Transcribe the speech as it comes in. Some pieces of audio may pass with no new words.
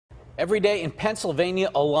Every day in Pennsylvania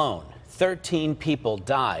alone, 13 people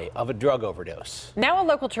die of a drug overdose. Now a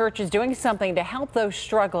local church is doing something to help those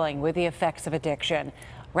struggling with the effects of addiction.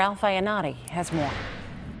 Ralph Iannotti has more.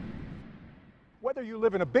 Whether you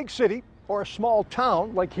live in a big city or a small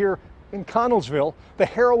town like here in Connellsville, the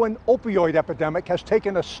heroin opioid epidemic has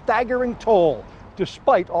taken a staggering toll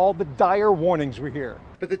despite all the dire warnings we hear.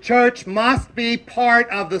 But the church must be part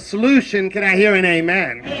of the solution. Can I hear an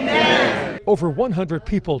amen? Amen. Over 100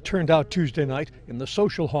 people turned out Tuesday night in the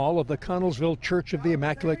social hall of the Connellsville Church of the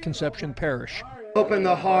Immaculate Conception Parish. Open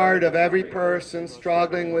the heart of every person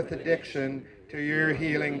struggling with addiction to your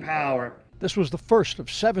healing power. This was the first of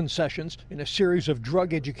 7 sessions in a series of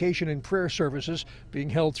drug education and prayer services being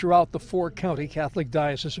held throughout the 4-county Catholic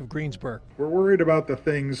Diocese of Greensburg. We're worried about the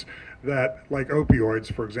things that, like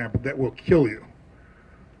opioids, for example, that will kill you.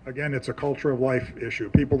 Again, it's a culture of life issue.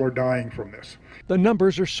 People are dying from this. The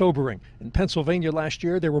numbers are sobering. In Pennsylvania last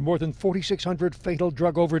year, there were more than 4,600 fatal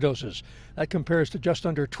drug overdoses. That compares to just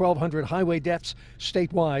under 1,200 highway deaths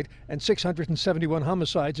statewide and 671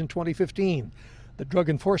 homicides in 2015. The Drug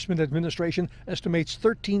Enforcement Administration estimates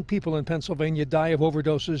 13 people in Pennsylvania die of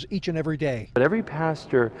overdoses each and every day. But every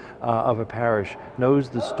pastor of a parish knows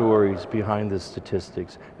the stories behind the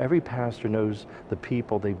statistics. Every pastor knows the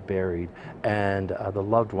people they buried and the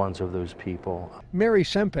loved ones of those people. Mary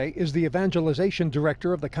Sempe is the evangelization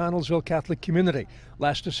director of the Connellsville Catholic community.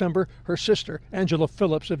 Last December, her sister, Angela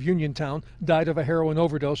Phillips of Uniontown, died of a heroin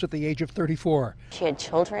overdose at the age of 34. She had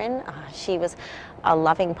children. She was a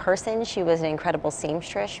loving person. She was an incredible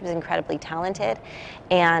seamstress. She was incredibly talented.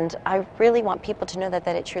 And I really want people to know that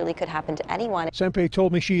it truly could happen to anyone. Sempe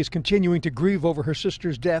told me she is continuing to grieve over her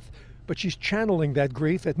sister's death, but she's channeling that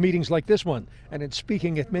grief at meetings like this one and in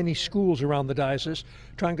speaking at many schools around the diocese,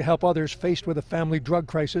 trying to help others faced with a family drug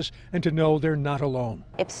crisis and to know they're not alone.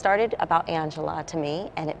 It started about Angela to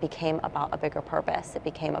me, and it became about a bigger purpose. It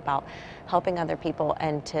became about helping other people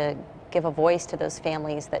and to give a voice to those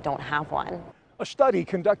families that don't have one. A study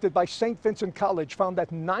conducted by St. Vincent College found that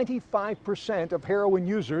 95% of heroin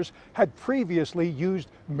users had previously used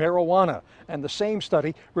marijuana. And the same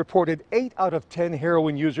study reported 8 out of 10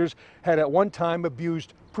 heroin users had at one time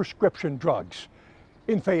abused prescription drugs.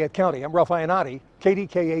 In Fayette County, I'm Ralph Iannotti,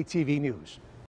 KDKA-TV News.